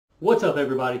What's up,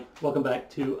 everybody? Welcome back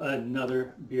to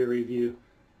another beer review.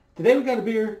 Today we got a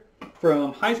beer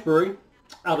from Heist Brewery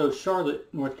out of Charlotte,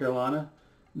 North Carolina.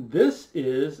 This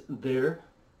is their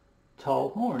Tall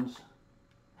Horns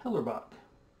Heller Bock.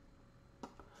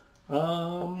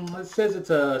 It says it's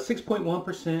a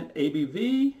 6.1%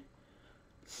 ABV,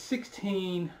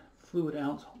 16 fluid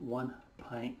ounce, 1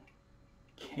 pint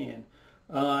can.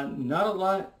 Not a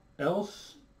lot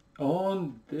else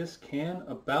on this can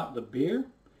about the beer.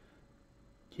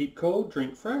 Keep cold,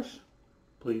 drink fresh,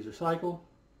 please recycle.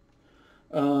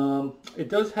 It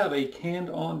does have a canned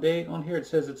on date on here. It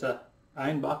says it's a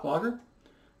Bock lager.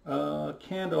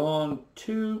 Canned on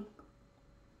it's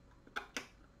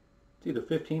either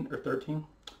 15 or 13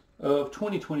 of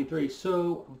 2023.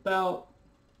 So about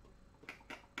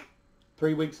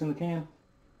 3 weeks in the can.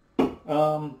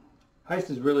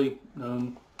 Heist is really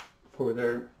known for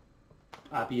their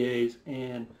IPAs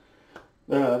and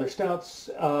their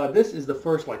stouts. This is the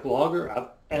first lager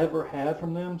I've ever had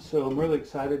from them, so I'm really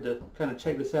excited to kind of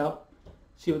check this out,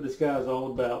 see what this guy is all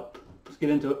about. Let's get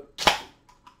into it.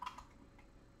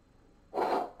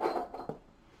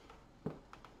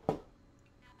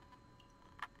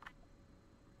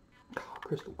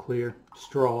 Crystal clear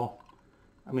straw.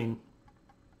 I mean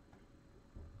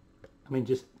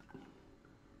just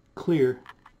clear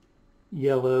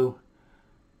yellow.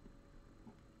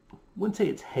 Wouldn't say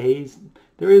it's haze.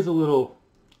 There is a little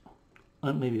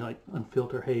maybe like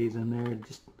unfiltered haze in there.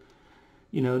 Just,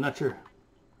 you know, not your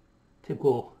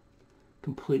typical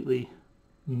completely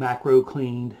macro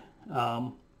cleaned.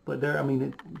 But there, I mean,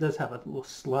 it does have a little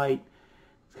slight.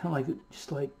 It's kind of like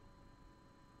just like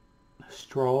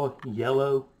straw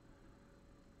yellow,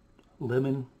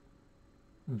 lemon,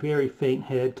 very faint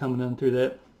head coming in through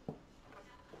that.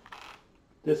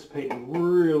 Dissipating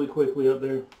really quickly up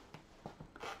there.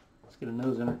 Let's get a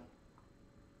nose in her.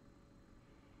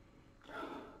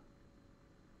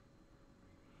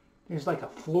 There's like a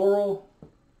floral,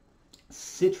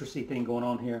 citrusy thing going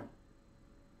on here.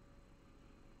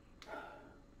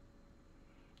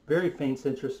 Very faint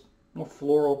citrus, more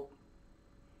floral.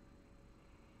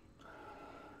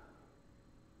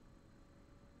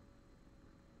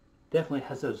 Definitely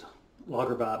has those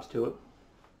lager vibes to it.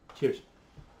 Cheers.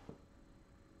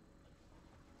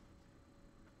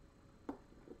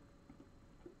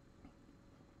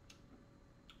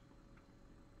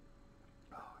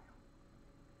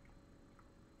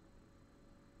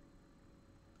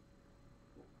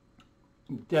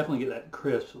 You definitely get that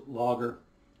crisp lager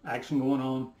action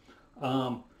going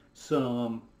on.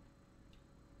 Some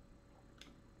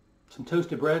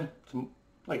toasted bread, some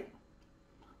like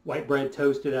white bread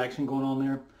toasted action going on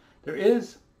there. There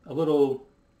is a little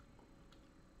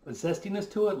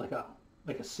zestiness to it, like a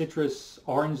citrus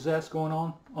orange zest going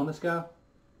on this guy.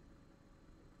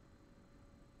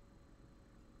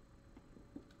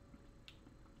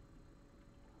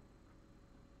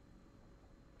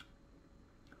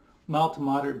 Mild to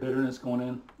moderate bitterness going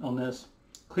in on this.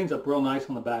 Cleans up real nice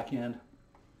on the back end.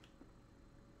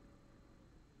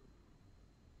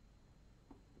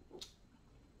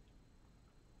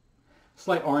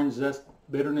 Slight orange zest,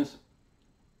 bitterness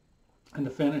in the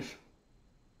finish.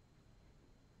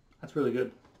 That's really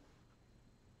good.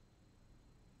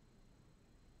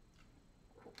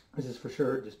 This is for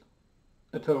sure just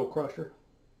a total crusher.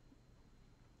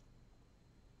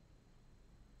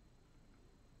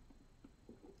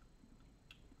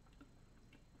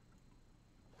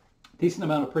 Decent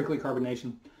amount of prickly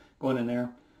carbonation going in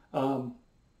there. Kind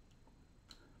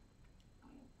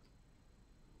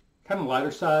of lighter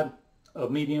side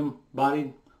of medium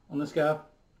body on this guy.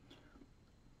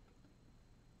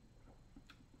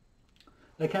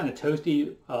 That kind of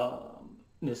toasty,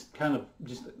 this kind of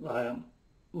just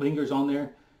lingers on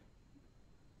there.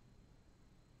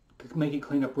 Make it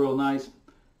clean up real nice.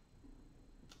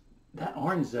 That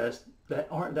orange zest,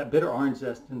 that bitter orange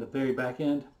zest in the very back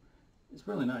end, it's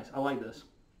really nice. I like this.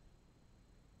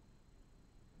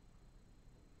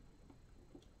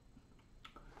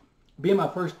 Being my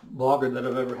first lager that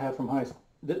I've ever had from Heist,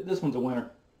 this one's a winner.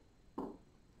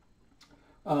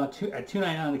 At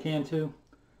 $2.99 a can too,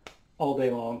 all day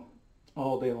long,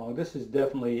 all day long. This is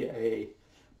definitely a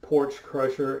porch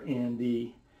crusher in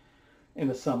the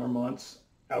summer months.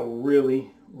 I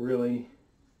really, really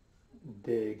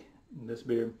dig this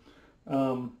beer.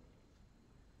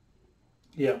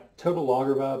 Yeah, total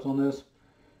lager vibes on this.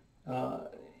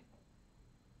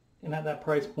 And at that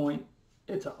price point,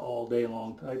 it's an all day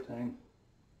long type thing.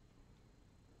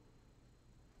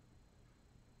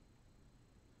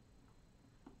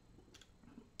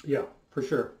 Yeah, for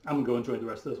sure. I'm going to go enjoy the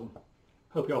rest of this one.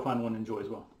 Hope y'all find one to enjoy as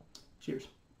well. Cheers.